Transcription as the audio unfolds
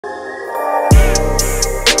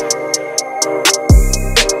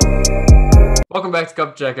Welcome back to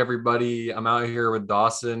Cup Check, everybody. I'm out here with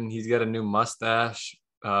Dawson. He's got a new mustache.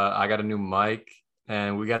 I got a new mic,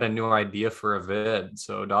 and we got a new idea for a vid.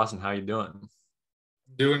 So, Dawson, how you doing?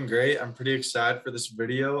 Doing great. I'm pretty excited for this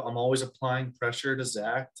video. I'm always applying pressure to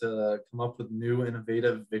Zach to come up with new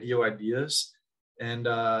innovative video ideas. And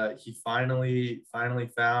he finally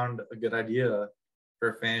found a good idea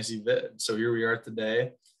for a fantasy vid. So here we are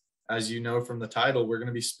today. As you know from the title, we're going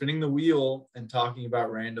to be spinning the wheel and talking about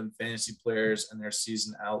random fantasy players and their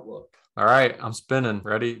season outlook. All right, I'm spinning.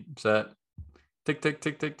 Ready, set, tick, tick,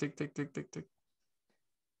 tick, tick, tick, tick, tick, tick, tick.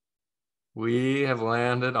 We have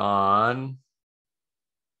landed on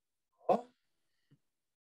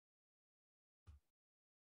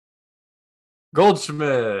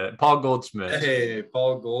Goldschmidt, Paul Goldschmidt. Hey,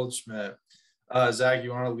 Paul Goldschmidt. Zach,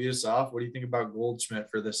 you want to lead us off? What do you think about Goldschmidt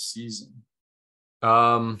for this season?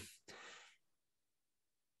 Um,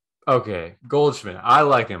 okay, Goldschmidt. I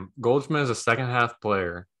like him. Goldschmidt is a second half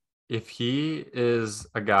player. If he is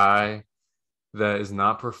a guy that is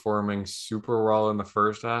not performing super well in the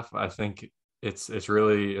first half, I think it's a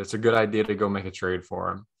good idea to go make a trade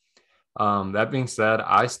for him. That being said,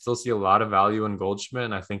 I still see a lot of value in Goldschmidt,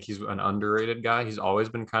 and I think he's an underrated guy. He's always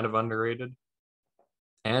been kind of underrated,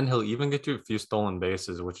 and he'll even get to a few stolen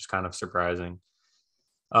bases, which is kind of surprising.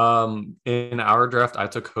 In our draft, I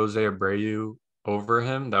took Jose Abreu over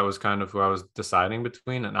him. That was kind of who I was deciding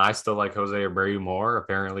between, and I still like Jose Abreu more.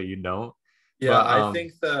 Apparently, you don't. Yeah, But I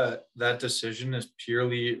think that decision is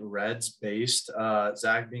purely Reds based.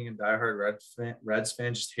 Zach, being a diehard Reds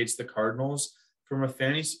fan, just hates the Cardinals. From a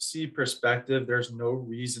fantasy perspective, there's no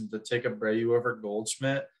reason to take Abreu over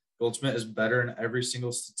Goldschmidt. Goldschmidt is better in every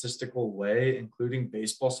single statistical way, including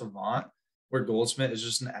Baseball Savant, where Goldschmidt is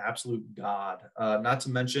just an absolute god. Not to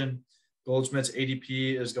mention, Goldschmidt's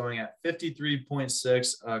ADP is going at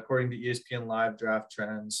 53.6, according to ESPN Live Draft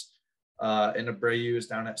Trends. And Abreu is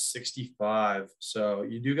down at 65. So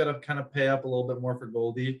you do got to kind of pay up a little bit more for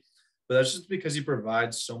Goldie, but that's just because he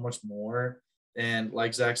provides so much more. And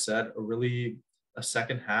like Zach said, a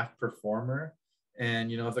second half performer.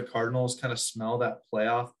 And, if the Cardinals kind of smell that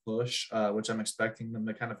playoff push, which I'm expecting them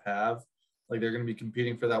to kind of have, like they're going to be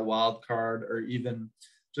competing for that wild card or even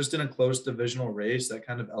just in a close divisional race, that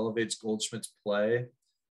kind of elevates Goldschmidt's play.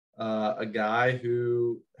 A guy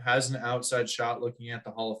who has an outside shot looking at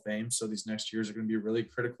the Hall of Fame. So these next years are going to be really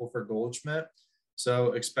critical for Goldschmidt.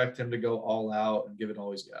 So expect him to go all out and give it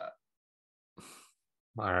all he's got.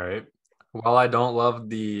 all right. While I don't love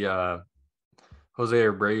the Jose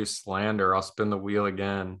Abreu slander, I'll spin the wheel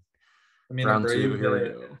again. I mean, Round two, here we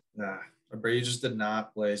go. Abreu just did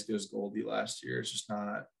not play as good as Goldie last year. It's just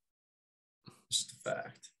a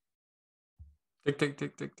fact. Tick, tick,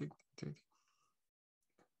 tick, tick, tick, tick.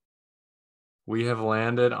 We have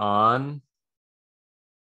landed on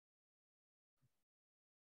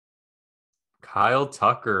Kyle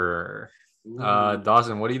Tucker.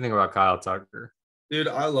 Dawson, what do you think about Kyle Tucker? Dude,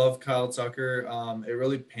 I love Kyle Tucker. It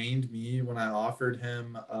really pained me when I offered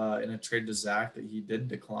him in a trade to Zach that he did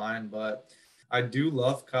decline, but I do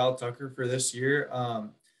love Kyle Tucker for this year.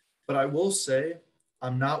 But I will say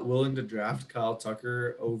I'm not willing to draft Kyle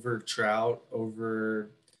Tucker over Trout,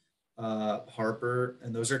 over Harper,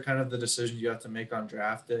 and those are kind of the decisions you have to make on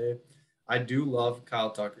draft day. I do love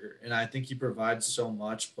Kyle Tucker, and I think he provides so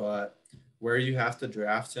much, but where you have to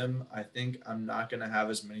draft him, I think I'm not going to have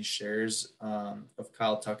as many shares of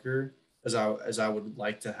Kyle Tucker as I would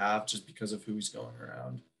like to have just because of who he's going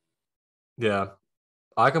around. Yeah,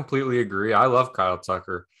 I completely agree. I love Kyle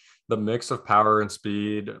Tucker. The mix of power and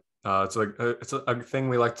speed. It's a thing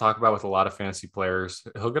we like to talk about with a lot of fantasy players.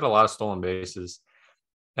 He'll get a lot of stolen bases,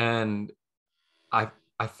 and I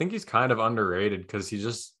think he's kind of underrated because he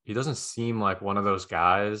doesn't seem like one of those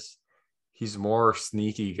guys. He's more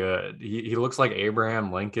sneaky good. He looks like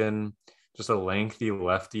Abraham Lincoln, just a lengthy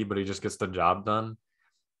lefty, but he just gets the job done.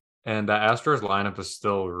 And that Astros lineup is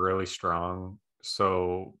still really strong.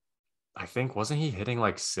 So I think wasn't he hitting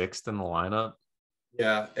like sixth in the lineup?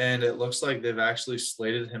 Yeah, and it looks like they've actually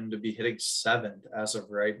slated him to be hitting seventh as of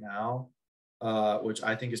right now, which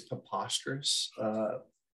I think is preposterous.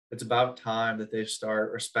 It's about time that they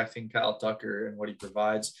start respecting Kyle Tucker and what he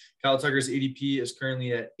provides. Kyle Tucker's ADP is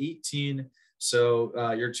currently at 18.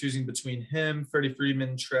 So you're choosing between him, Freddie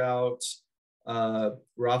Freeman, Trout,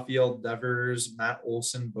 Rafael Devers, Matt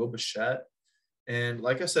Olson, Bo Bichette. And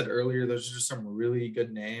like I said earlier, those are just some really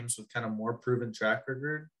good names with kind of more proven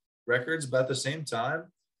records. But at the same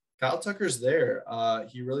time, Kyle Tucker's there.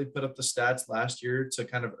 He really put up the stats last year to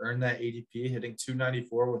kind of earn that ADP, hitting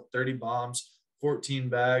 294 with 30 bombs, 14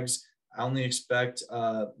 bags. I only expect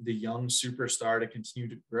the young superstar to continue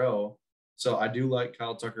to grow. So I do like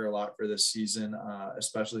Kyle Tucker a lot for this season,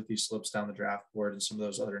 especially if he slips down the draft board and some of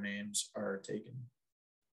those other names are taken.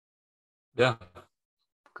 Yeah,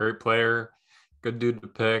 great player, good dude to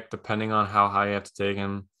pick, depending on how high you have to take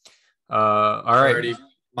him. All right, Alrighty,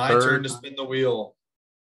 my turn third. to spin the wheel.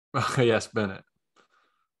 Yes, Bennett.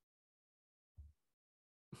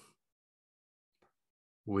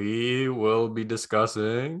 We will be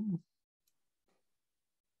discussing.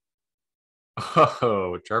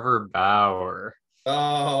 Oh, Trevor Bauer.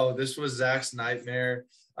 Oh, this was Zach's nightmare.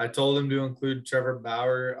 I told him to include Trevor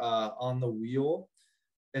Bauer on the wheel,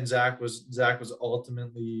 and Zach was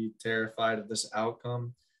ultimately terrified of this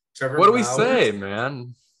outcome. Trevor What do we Bauer, say,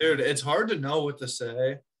 man? dude, it's hard to know what to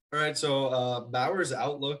say. All right, so Bauer's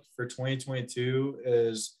outlook for 2022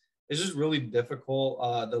 is just really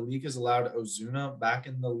difficult. The league has allowed Ozuna back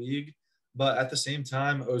in the league, but at the same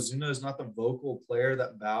time, Ozuna is not the vocal player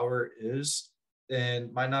that Bauer is,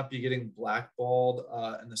 and might not be getting blackballed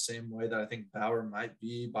in the same way that I think Bauer might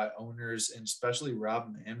be by owners and especially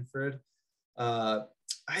Rob Manfred. Uh,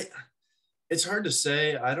 I it's hard to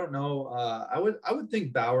say. I don't know. I would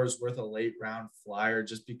think Bauer's worth a late round flyer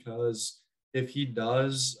just because if he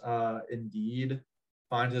does indeed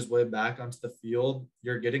find his way back onto the field,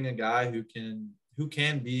 you're getting a guy who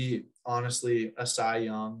can be honestly a Cy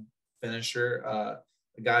Young finisher,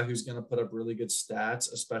 a guy who's going to put up really good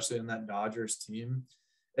stats, especially in that Dodgers team.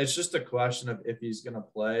 It's just a question of if he's going to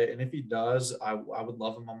play, and if he does, I would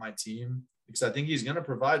love him on my team because I think he's going to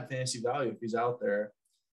provide fantasy value if he's out there.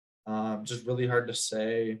 Just really hard to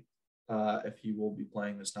say if he will be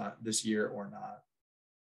playing this year or not.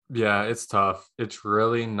 Yeah, it's tough. It's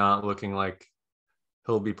really not looking like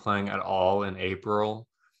he'll be playing at all in April.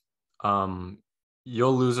 Um,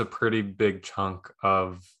 you'll lose a pretty big chunk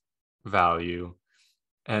of value.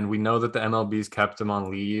 And we know that the MLB's kept him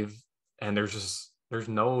on leave, and there's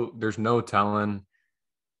no telling.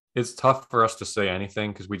 It's tough for us to say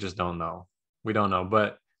anything because we just don't know. We don't know.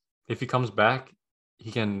 But if he comes back,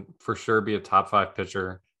 he can for sure be a top 5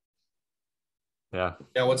 pitcher. Yeah.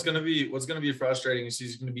 Yeah, what's gonna be frustrating is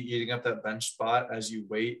he's gonna be eating up that bench spot as you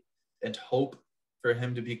wait and hope for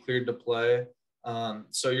him to be cleared to play.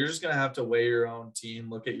 So you're just gonna have to weigh your own team,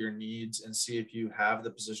 look at your needs, and see if you have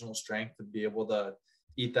the positional strength to be able to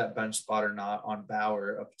eat that bench spot or not on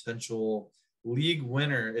Bauer, a potential league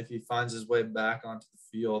winner if he finds his way back onto the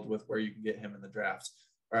field with where you can get him in the draft.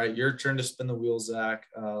 All right, your turn to spin the wheel, Zach.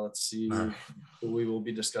 Let's see All right. who we will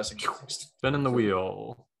be discussing next. Spinning the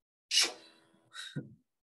wheel.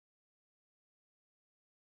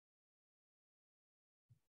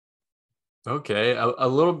 Okay, a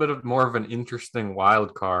little bit of more of an interesting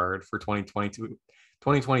wild card for 2022.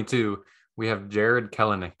 2022, we have Jared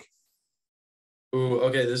Kelenic. Ooh,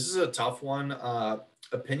 okay, this is a tough one.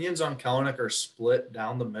 Opinions on Kalanick are split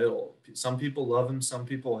down the middle. Some people love him, some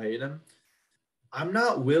people hate him. I'm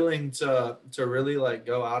not willing to really like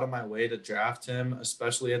go out of my way to draft him,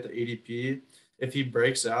 especially at the ADP. If he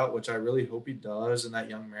breaks out, which I really hope he does, and that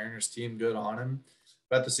young Mariners team, good on him.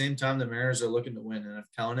 But at the same time, the Mariners are looking to win, and if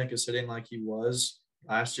Kalanick is hitting like he was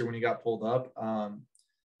last year when he got pulled up,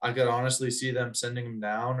 I could honestly see them sending him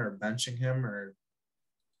down or benching him or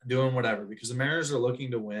doing whatever because the Mariners are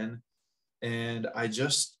looking to win. And I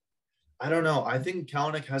don't know. I think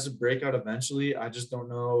Kalanick has a breakout eventually. I just don't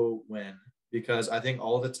know when because I think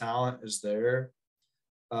all the talent is there.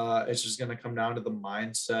 It's just going to come down to the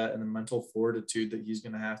mindset and the mental fortitude that he's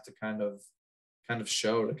going to have to kind of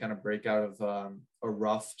show to kind of break out of a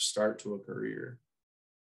rough start to a career.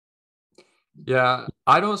 Yeah,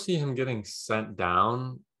 I don't see him getting sent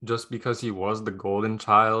down just because he was the golden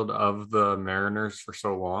child of the Mariners for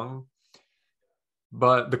so long.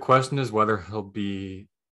 But the question is whether he'll be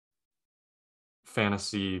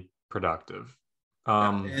fantasy productive.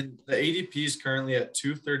 Yeah, and the ADP is currently at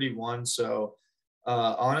 231. So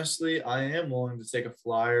honestly, I am willing to take a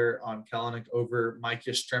flyer on Kalanick over Mike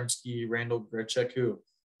Yastrzemski, Randall Grichuk, who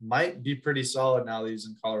might be pretty solid now that he's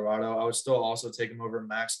in Colorado. I would still also take him over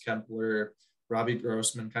Max Kempler, Robbie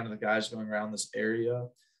Grossman, kind of the guys going around this area.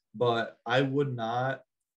 But I would not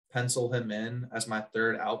pencil him in as my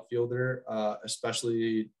third outfielder,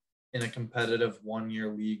 especially in a competitive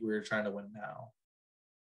 1-year league where you're trying to win now.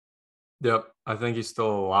 Yep, I think he's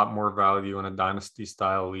still a lot more value in a dynasty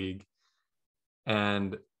style league,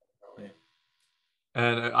 and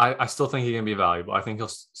I still think he can be valuable. I think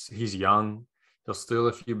he's young, he'll steal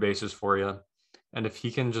a few bases for you, and if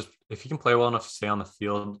he can play well enough to stay on the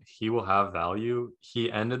field, he will have value.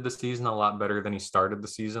 He ended the season a lot better than he started the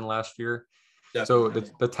season last year, so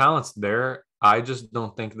Definitely. the talent's there. I just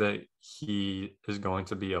don't think that he is going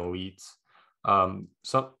to be elite. Some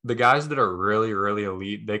the guys that are really, really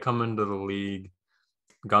elite, they come into the league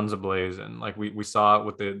guns ablazing. Like we saw it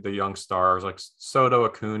with the young stars like Soto,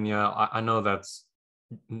 Acuna. I know that's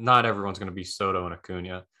not everyone's going to be Soto and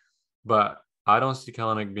Acuna, but I don't see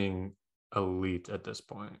Kelenic being elite at this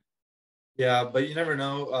point. Yeah, but you never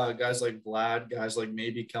know. Guys like Vlad, guys like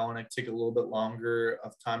maybe Kellenic take a little bit longer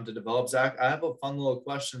of time to develop. Zach, I have a fun little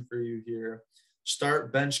question for you here.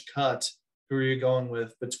 Start, bench, cut. Who are you going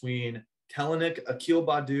with between Kellenic, Akil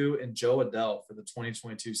Badu, and Joe Adele for the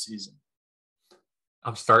 2022 season?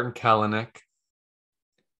 I'm starting Kelenic.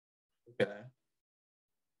 Okay.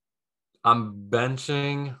 I'm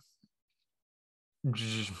benching.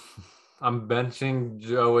 I'm benching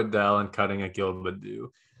Joe Adele and cutting Akil Badu.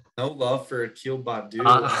 No love for Akil Badu.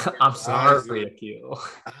 I'm Guys, sorry, Akil.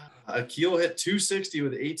 Akil hit 260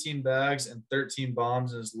 with 18 bags and 13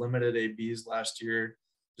 bombs in his limited ABs last year.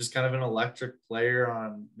 Just kind of an electric player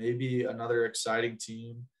on maybe another exciting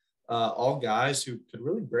team. All guys who could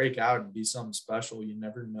really break out and be something special. You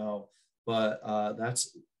never know. But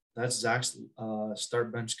that's Zach's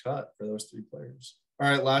start bench cut for those three players. All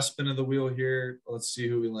right, last spin of the wheel here. Let's see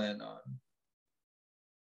who we land on.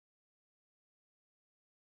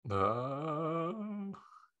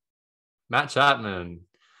 Matt Chapman.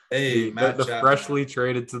 Hey, The Matt the Chapman. freshly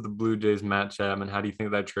traded to the Blue Jays Matt Chapman. How do you think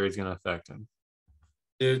that trade's going to affect him?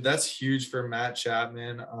 Dude, that's huge for Matt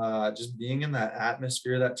Chapman. Just being in that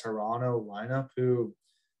atmosphere, that Toronto lineup, who,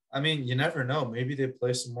 I mean, you never know. Maybe they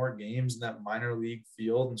play some more games in that minor league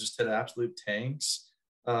field and just hit absolute tanks.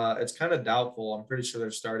 It's kind of doubtful. I'm pretty sure they're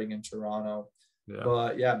starting in Toronto. Yeah.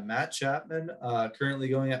 But yeah, Matt Chapman, currently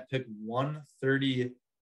going at pick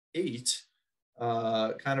 138,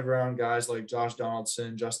 kind of around guys like Josh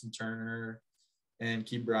Donaldson, Justin Turner, and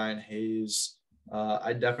Key Brian Hayes.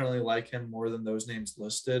 I definitely like him more than those names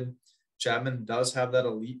listed. Chapman does have that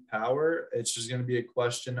elite power. It's just going to be a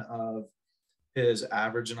question of his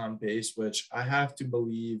average and on base, which I have to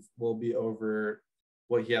believe will be over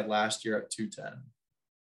what he had last year at 210.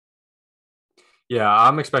 Yeah,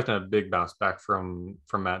 I'm expecting a big bounce back from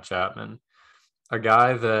Matt Chapman, a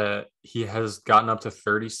guy that he has gotten up to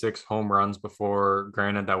 36 home runs before.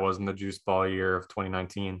 Granted, that wasn't the juice ball year of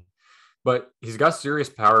 2019, but he's got serious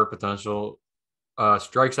power potential.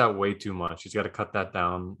 Strikes out way too much. He's got to cut that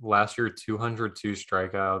down. Last year, 202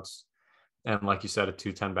 strikeouts, and like you said, a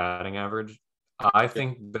 210 batting average. I Yeah.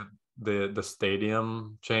 think that the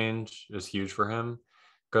stadium change is huge for him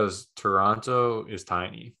because Toronto is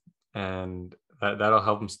tiny, and that'll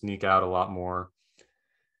help him sneak out a lot more.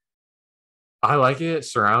 I like it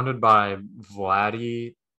surrounded by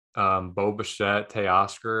Vladdy, Bo Bichette,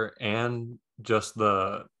 Teoscar, and just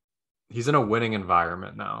he's in a winning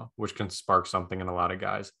environment now, which can spark something in a lot of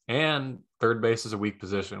guys. And third base is a weak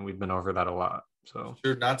position. We've been over that a lot. So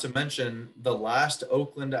Sure, not to mention the last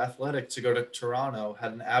Oakland Athletic to go to Toronto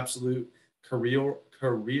had an absolute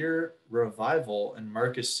career revival in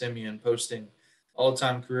Marcus Simeon posting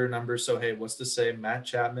all-time career numbers. So hey, what's to say Matt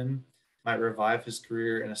Chapman might revive his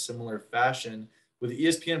career in a similar fashion, with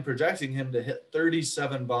ESPN projecting him to hit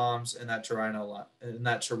 37 bombs in that Toronto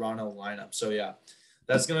lineup. So yeah,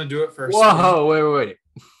 that's gonna do it for spin. whoa, wait.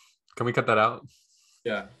 Can we cut that out?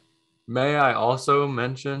 Yeah. May I also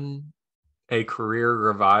mention a career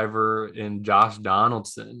reviver in Josh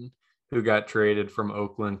Donaldson, who got traded from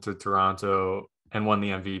Oakland to Toronto and won the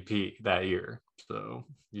MVP that year. So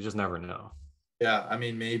you just never know. Yeah, I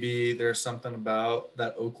mean, maybe there's something about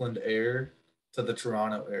that Oakland air to the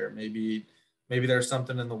Toronto air. Maybe there's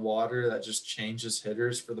something in the water that just changes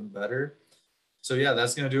hitters for the better. So yeah,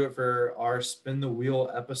 that's gonna do it for our spin the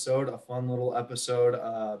wheel episode. A fun little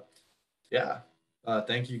episode. Yeah.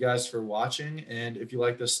 Thank you guys for watching. And if you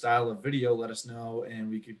like this style of video, let us know, and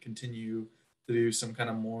we could continue to do some kind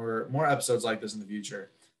of more episodes like this in the future.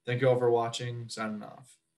 Thank you all for watching. Signing off.